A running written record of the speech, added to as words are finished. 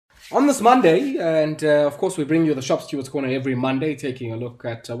On this Monday, and of course, we bring you the Shop Stewards Corner every Monday, taking a look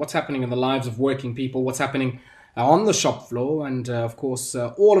at what's happening in the lives of working people, what's happening on the shop floor, and of course,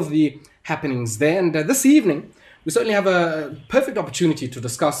 all of the happenings there. And this evening, we certainly have a perfect opportunity to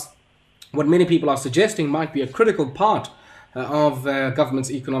discuss what many people are suggesting might be a critical part of government's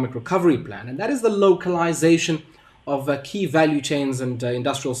economic recovery plan, and that is the localization of key value chains and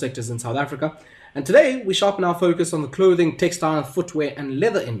industrial sectors in South Africa. And today, we sharpen our focus on the clothing, textile, footwear, and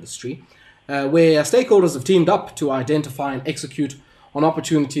leather industry, where stakeholders have teamed up to identify and execute on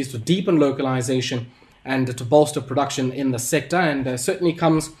opportunities to deepen localization and to bolster production in the sector. And certainly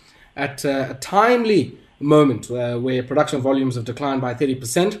comes at a timely moment where production volumes have declined by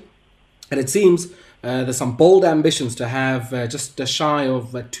 30%. And it seems there's some bold ambitions to have just shy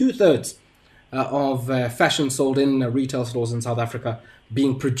of two-thirds of fashion sold in retail stores in South Africa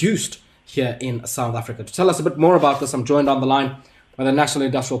being produced here in South Africa. To tell us a bit more about this, I'm joined on the line by the National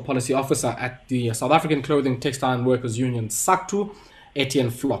Industrial Policy Officer at the South African Clothing, Textile and Workers Union, SACTWU, Etienne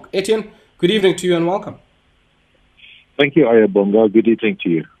Vlok. Etienne, good evening to you and welcome. Thank you, Ayabonga. Good evening to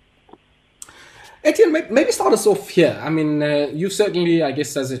you. Etienne, maybe start us off here. I mean, you've certainly, I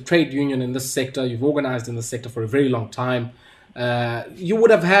guess, as a trade union in this sector, you've organized in this sector for a very long time. You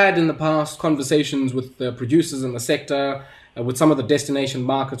would have had in the past conversations with the producers in the sector, with some of the destination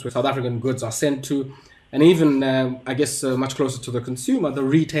markets where South African goods are sent to, and even, I guess, much closer to the consumer, the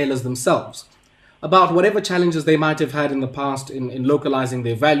retailers themselves, about whatever challenges they might have had in the past in localizing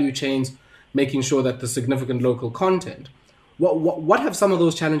their value chains, making sure that there's significant local content. What have some of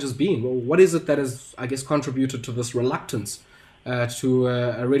those challenges been? Well, what is it that has, I guess, contributed to this reluctance to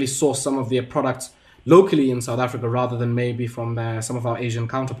really source some of their products locally in South Africa rather than maybe from some of our Asian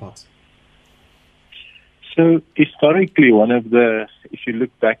counterparts? So historically, if you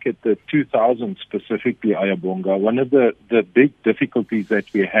look back at the 2000s specifically, Ayabonga, one of the big difficulties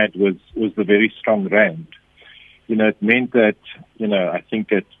that we had was the very strong rand. It meant that, I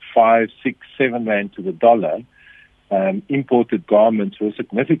think at 5, 6, 7 rand to the dollar, imported garments were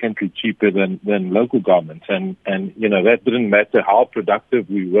significantly cheaper than local garments. And that didn't matter how productive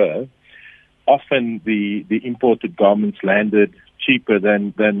we were. Often the imported garments landed cheaper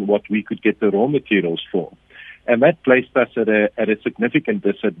than what we could get the raw materials for. And that placed us at a significant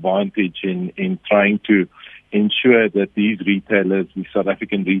disadvantage in trying to ensure that these retailers, the South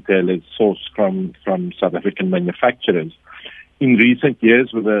African retailers, source from South African manufacturers. In recent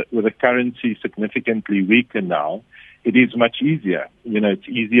years, with the currency significantly weaker now, it is much easier. It's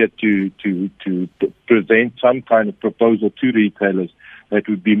easier to present some kind of proposal to retailers that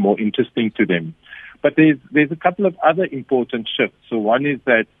would be more interesting to them. But there's a couple of other important shifts. So one is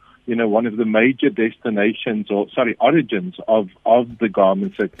that, one of the major origins of the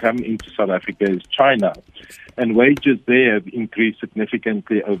garments that come into South Africa is China. And wages there have increased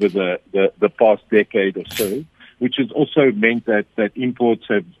significantly over the past decade or so, which has also meant that imports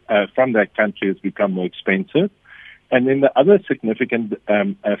from that country has become more expensive. And then the other significant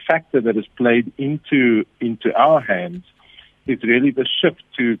factor that has played into our hands is really the shift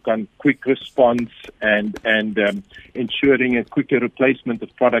to kind of quick response and ensuring a quicker replacement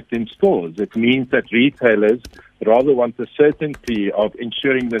of product in stores. It means that retailers rather want the certainty of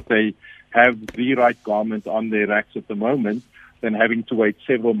ensuring that they have the right garment on their racks at the moment than having to wait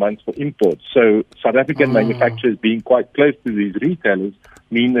several months for imports. So South African manufacturers being quite close to these retailers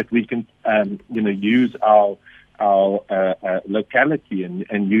mean that we can use our locality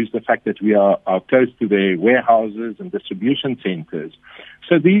and use the fact that we are close to their warehouses and distribution centers.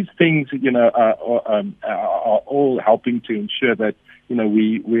 So these things, are all helping to ensure that,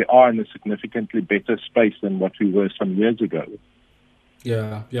 we are in a significantly better space than what we were some years ago.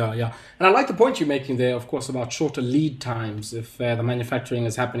 Yeah. And I like the point you're making there, of course, about shorter lead times if the manufacturing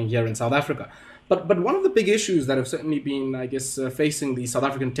is happening here in South Africa. But one of the big issues that have certainly been, I guess, facing the South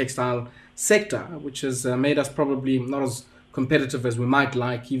African textile sector, which has made us probably not as competitive as we might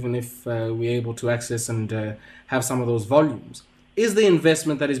like, even if we're able to access and have some of those volumes, is the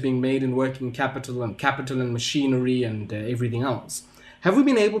investment that is being made in working capital and machinery and everything else. Have we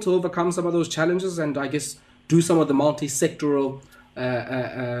been able to overcome some of those challenges and, I guess, do some of the multi-sectoral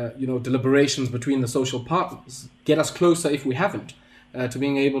deliberations between the social partners, get us closer, if we haven't, to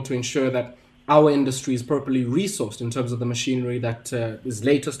being able to ensure that our industry is properly resourced in terms of the machinery that is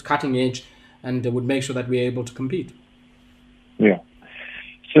latest, cutting edge, and would make sure that we're able to compete? Yeah.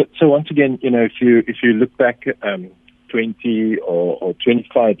 So once again, if you look back 20 or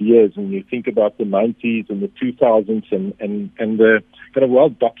 25 years and you think about the 90s and the 2000s and the kind of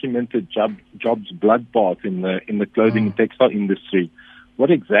well-documented jobs bloodbath in the clothing and textile industry, what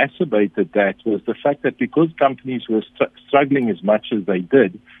exacerbated that was the fact that because companies were struggling as much as they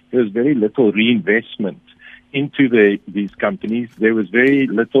did, there was very little reinvestment into these companies. There was very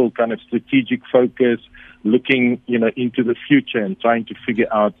little kind of strategic focus, looking, into the future and trying to figure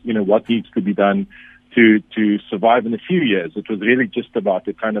out, what needs to be done to survive in a few years. It was really just about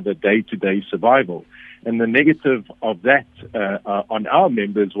the kind of the day-to-day survival. And the negative of that on our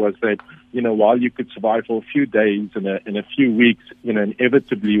members was that, while you could survive for a few days and a few weeks,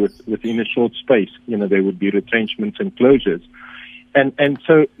 inevitably within a short space, there would be retrenchments and closures. And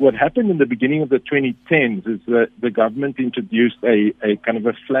so what happened in the beginning of the 2010s is that the government introduced a kind of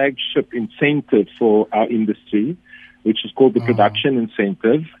a flagship incentive for our industry, which is called the production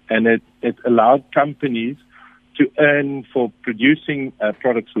incentive, and it allowed companies to earn for producing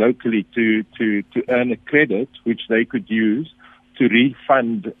products locally to earn a credit which they could use to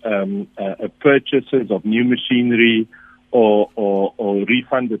refund purchases of new machinery or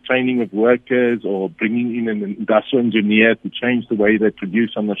refund the training of workers or bringing in an industrial engineer to change the way they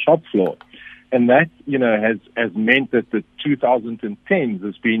produce on the shop floor. And that, has meant that the 2010s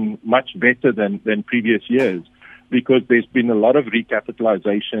has been much better than previous years, because there's been a lot of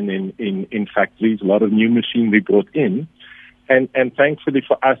recapitalization in factories, a lot of new machinery brought in. And thankfully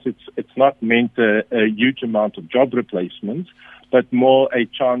for us, it's not meant a huge amount of job replacements, but more a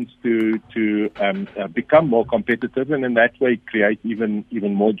chance to become more competitive, and in that way create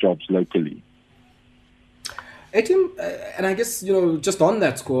even more jobs locally. Etienne, and I guess, just on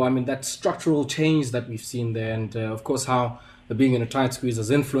that score, I mean, that structural change that we've seen there, and of course how the being in a tight squeeze has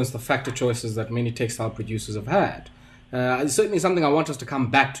influenced the factor choices that many textile producers have had. It's certainly something I want us to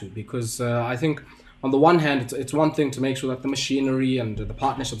come back to, because I think on the one hand, it's one thing to make sure that the machinery and the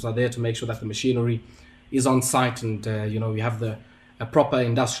partnerships are there to make sure that the machinery is on site and, we have the proper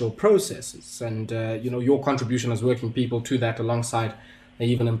industrial processes, and, your contribution as working people to that alongside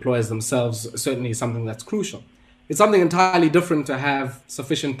even employers themselves certainly is something that's crucial. It's something entirely different to have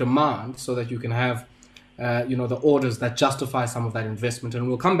sufficient demand so that you can have the orders that justify some of that investment. And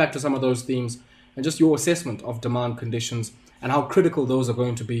we'll come back to some of those themes and just your assessment of demand conditions and how critical those are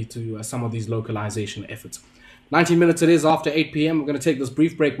going to be to some of these localization efforts. 19 minutes it is after 8 p.m. We're going to take this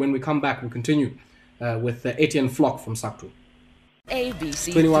brief break. When we come back, we'll continue with Etienne Vlok from SACTWU.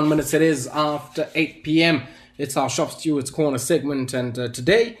 ABC. 21 minutes it is after 8 p.m. It's our Shop Stewards Corner segment, and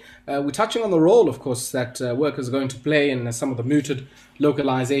today we're touching on the role, of course, that workers are going to play in some of the mooted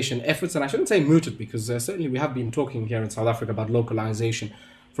localization efforts. And I shouldn't say mooted, because certainly we have been talking here in South Africa about localization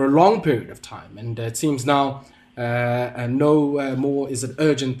for a long period of time, and it seems now no more is it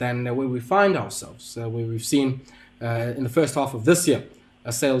urgent than where we find ourselves, where we've seen in the first half of this year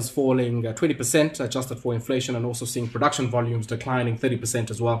sales falling 20% adjusted for inflation, and also seeing production volumes declining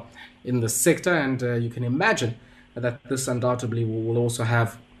 30% as well in the sector. And you can imagine that this undoubtedly will also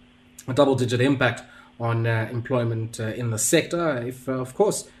have a double-digit impact on employment in the sector if, of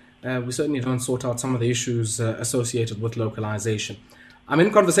course, we certainly don't sort out some of the issues associated with localization. I'm in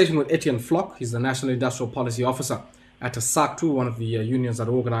conversation with Etienne Vlok. He's the National Industrial Policy Officer at SACTWU, one of the unions that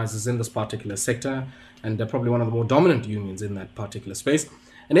organizes in this particular sector, and probably one of the more dominant unions in that particular space.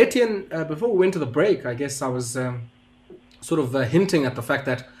 And Etienne, before we went to the break, I guess I was hinting at the fact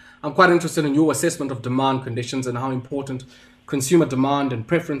that I'm quite interested in your assessment of demand conditions and how important consumer demand and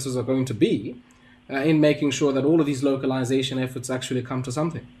preferences are going to be in making sure that all of these localization efforts actually come to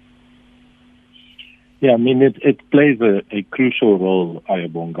something. Yeah, I mean, it plays a crucial role,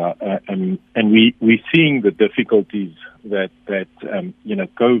 Ayabonga, and we're seeing the difficulties that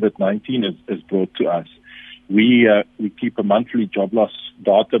COVID-19 has brought to us. We keep a monthly job loss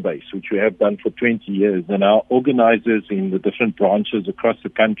database, which we have done for 20 years, and our organizers in the different branches across the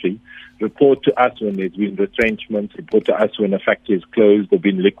country report to us when there's been retrenchments, report to us when a factory is closed or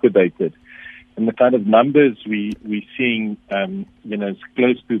been liquidated. And the kind of numbers we're seeing, is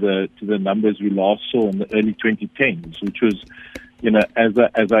close to the numbers we last saw in the early 2010s, which was,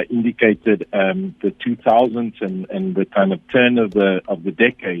 as I indicated, the 2000s and the kind of turn of the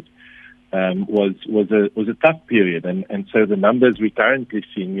decade was a tough period, and so the numbers we're currently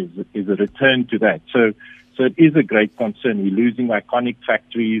seeing is a return to that. So it is a great concern. We're losing iconic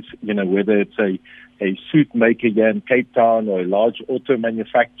factories, whether it's a suit maker here in Cape Town or a large auto leather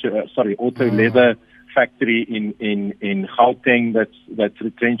factory in Gauteng that's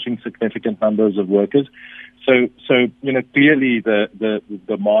retrenching significant numbers of workers. So clearly the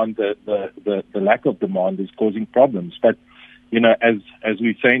demand, the lack of demand is causing problems. But as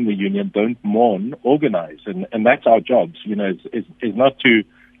we say in the union, don't mourn, organize, and that's our jobs. Is not to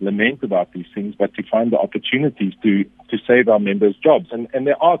lament about these things, but to find the opportunities to save our members' jobs. And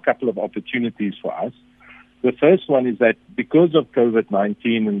there are a couple of opportunities for us. The first one is that because of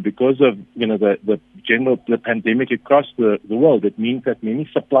COVID-19 and because of, the pandemic across the world, it means that many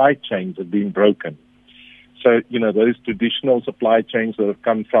supply chains have been broken. So, those traditional supply chains that have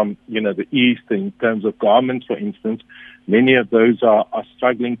come from, the East in terms of garments, for instance, many of those are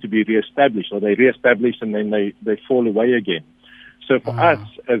struggling to be reestablished, or they reestablish and then they fall away again. So for us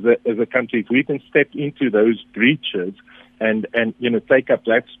as a country, if we can step into those breaches and take up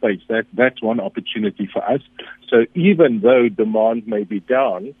that space, that's one opportunity for us. So even though demand may be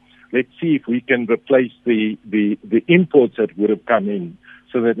down, let's see if we can replace the imports that would have come in,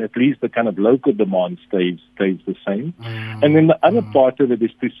 so that at least the kind of local demand stays the same. And then the other part of it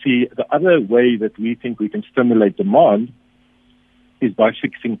is to see the other way that we think we can stimulate demand is by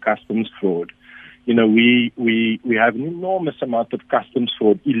fixing customs fraud. We have an enormous amount of customs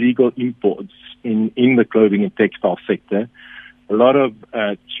fraud, illegal imports in the clothing and textile sector. A lot of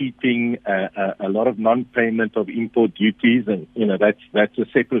cheating, a lot of non-payment of import duties, and that's a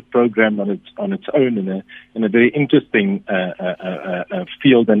separate program on its own in a very interesting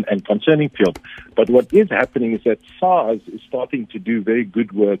field and concerning field. But what is happening is that SARS is starting to do very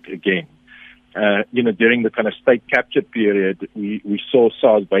good work again. During the kind of state capture period, we saw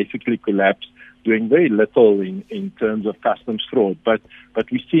SARS basically collapse, doing very little in terms of customs fraud, but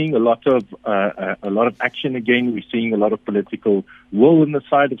we're seeing a lot of action again. We're seeing a lot of political will on the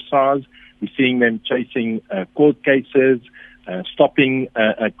side of SARS. We're seeing them chasing court cases, stopping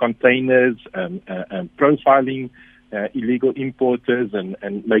containers, profiling illegal importers,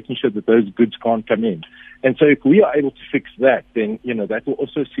 and making sure that those goods can't come in. And so, if we are able to fix that, then that will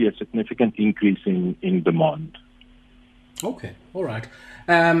also see a significant increase in demand. Okay, all right.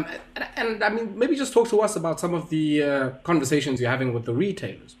 And I mean, maybe just talk to us about some of the conversations you're having with the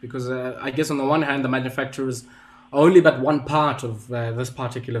retailers, because I guess on the one hand, the manufacturers are only but one part of this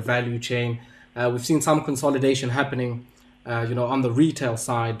particular value chain. We've seen some consolidation happening, on the retail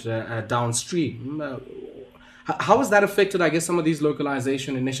side downstream. How has that affected, I guess, some of these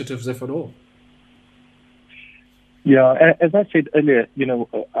localization initiatives, if at all? Yeah, as I said earlier,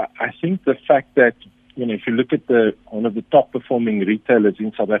 I think the fact that if you look at one of the top performing retailers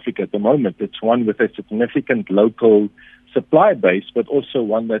in South Africa at the moment, it's one with a significant local supply base, but also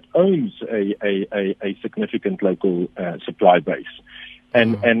one that owns a significant local supply base.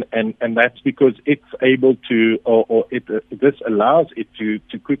 And that's because it's able to, this allows it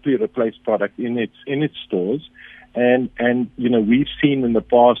to quickly replace product in its stores. And we've seen in the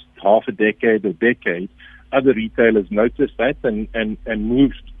past half a decade or decade, other retailers noticed that and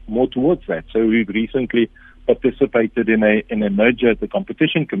moved more towards that. So we've recently participated in a merger at the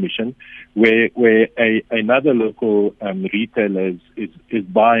Competition Commission, where another local retailer is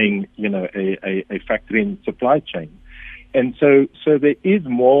buying a factory and supply chain. And so there is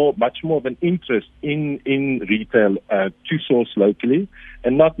much more of an interest in retail to source locally,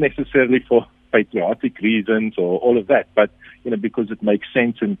 and not necessarily for patriotic reasons or all of that, but because it makes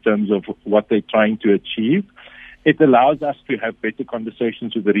sense in terms of what they're trying to achieve. It allows us to have better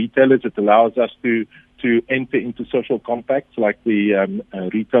conversations with the retailers. It allows us to enter into social compacts like the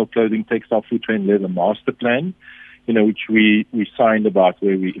Retail Clothing, Textile, Footwear and Leather Master Plan, which we signed about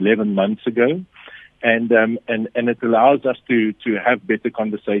 11 months ago. And it allows us to have better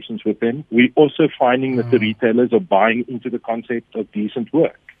conversations with them. We're also finding that the retailers are buying into the concept of decent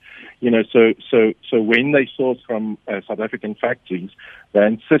work. So when they source from South African factories, they're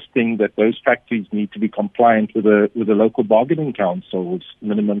insisting that those factories need to be compliant with the local bargaining council's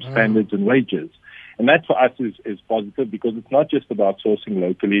minimum standards and wages. And that for us is positive, because it's not just about sourcing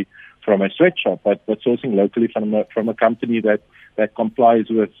locally from a sweatshop, but sourcing locally from a company that complies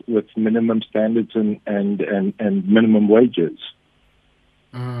with minimum standards and minimum wages.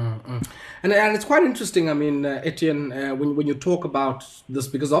 And it's quite interesting. I mean, Etienne, when you talk about this,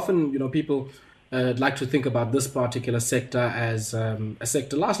 because often people like to think about this particular sector as a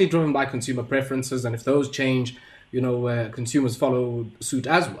sector largely driven by consumer preferences, and if those change, consumers follow suit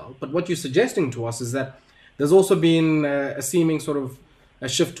as well. But what you're suggesting to us is that there's also been a seeming sort of a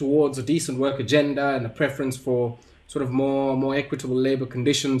shift towards a decent work agenda and a preference for sort of more equitable labor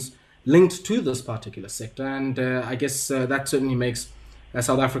conditions linked to this particular sector. And I guess that certainly makes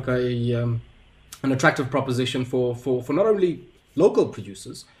South Africa an attractive proposition for not only local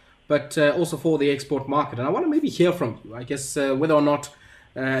producers, but also for the export market. And I want to maybe hear from you, I guess, whether or not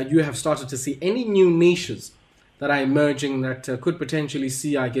you have started to see any new niches that are emerging that could potentially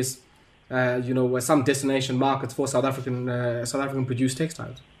see, I guess, some destination markets for South African produced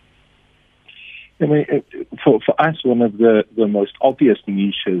textiles. I mean, for us, one of the most obvious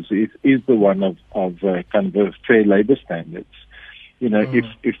niches is the one of kind of fair labor standards. You know,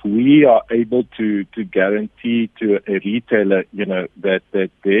 if we are able to guarantee to a retailer, you know, that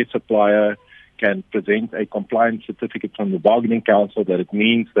their supplier can present a compliance certificate from the bargaining council, that it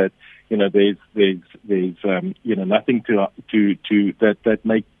means that, you know, there's you know, nothing to that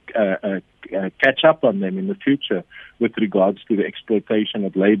may catch up on them in the future with regards to the exploitation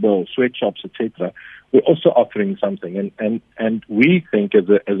of labor or sweatshops, etc. We're also offering something, and we think as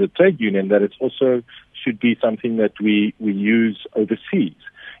a trade union that it also should be something that we use overseas.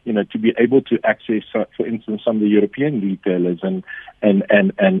 You know, to be able to access, for instance, some of the European retailers and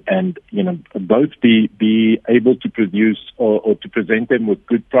you know, both be able to produce or to present them with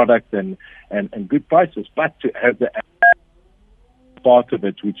good product and good prices, but to have the part of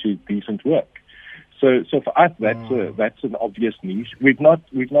it which is decent work. So for us, that's an obvious niche. We've not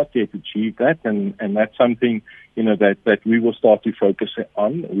yet achieved that, and that's something, you know, that we will start to focus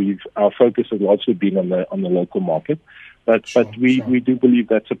on. Our focus has also been on the local market, but we do believe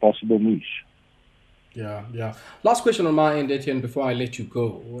that's a possible niche. Yeah. Last question on my end, Etienne, before I let you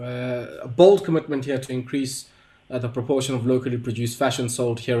go. A bold commitment here to increase the proportion of locally produced fashion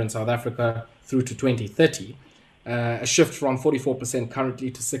sold here in South Africa through to 2030. A shift from 44% currently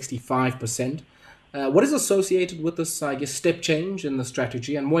to 65%. What is associated with this, I guess, step change in the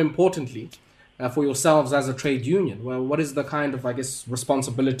strategy? And more importantly, for yourselves as a trade union, well, what is the kind of, I guess,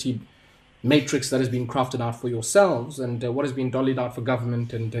 responsibility matrix that has been crafted out for yourselves, and what has been dollied out for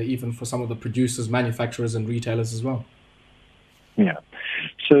government and even for some of the producers, manufacturers and retailers as well? Yeah.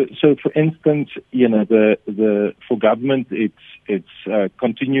 So for instance, you know, for government, it's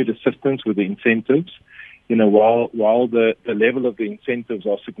continued assistance with the incentives. You know, while the level of the incentives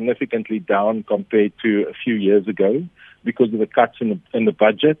are significantly down compared to a few years ago because of the cuts in the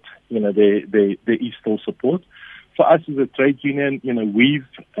budget, you know, there is still support. For us as a trade union, you know, we've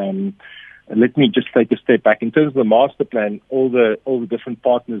let me just take a step back. In terms of the master plan, all the different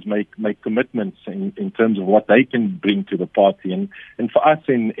partners make commitments in terms of what they can bring to the party. And for us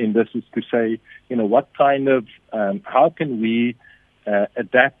in this is to say, you know, what kind of how can we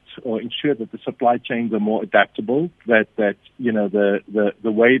adapt or ensure that the supply chains are more adaptable, that you know,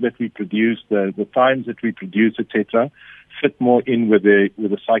 the way that we produce, the times that we produce, etc., fit more in with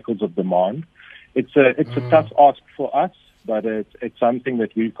the cycles of demand. It's a tough ask for us, but it's something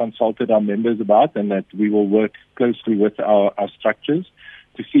that we've consulted our members about, and that we will work closely with our structures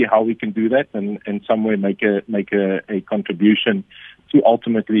to see how we can do that and somewhere make a contribution to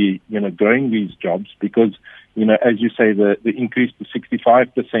ultimately, you know, growing these jobs. Because, you know, as you say, the increase to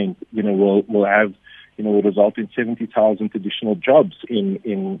 65%, you know, will have, you know, will result in 70,000 additional jobs in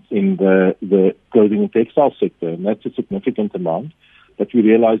the clothing and textile sector, and that's a significant amount. But we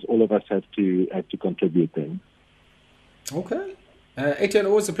realize all of us have to contribute then. Okay. Etienne,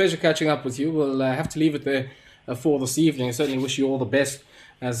 always a pleasure catching up with you. We'll have to leave it there for this evening. I certainly wish you all the best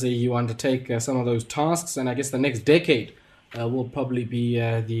as you undertake some of those tasks. And I guess the next decade will probably be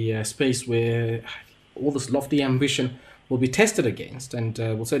the space where all this lofty ambition will be tested against. And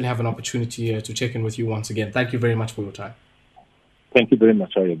we'll certainly have an opportunity to check in with you once again. Thank you very much for your time. Thank you very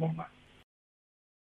much, Ayabonga.